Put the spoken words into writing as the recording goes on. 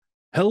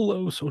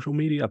Hello, social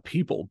media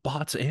people,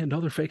 bots, and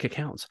other fake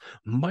accounts.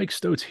 Mike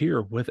Stotes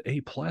here with a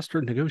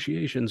Plastered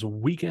Negotiations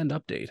weekend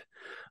update.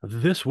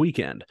 This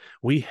weekend,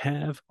 we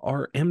have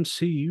our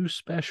MCU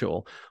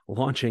special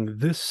launching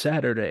this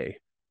Saturday,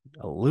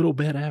 a little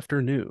bit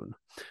after noon,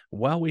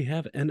 while we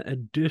have an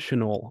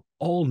additional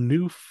all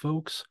new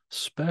folks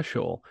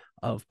special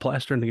of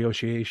Plaster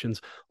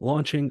Negotiations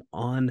launching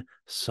on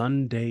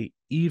Sunday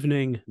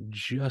evening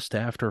just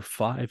after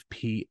 5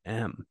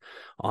 p.m.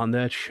 On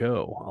that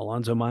show,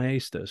 Alonzo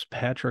Maestas,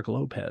 Patrick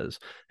Lopez,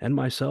 and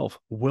myself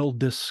will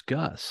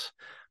discuss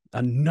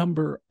a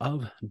number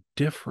of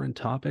different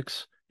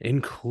topics,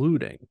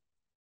 including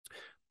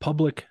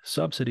public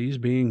subsidies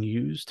being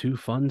used to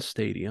fund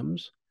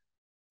stadiums,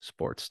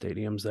 sports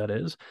stadiums, that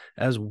is,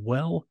 as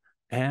well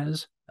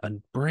as a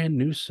brand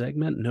new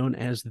segment known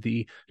as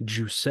the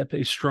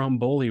Giuseppe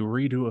Stromboli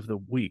redo of the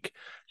week.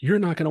 You're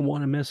not going to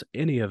want to miss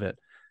any of it,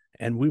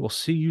 and we will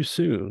see you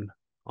soon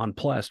on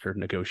Plastered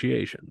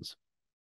Negotiations.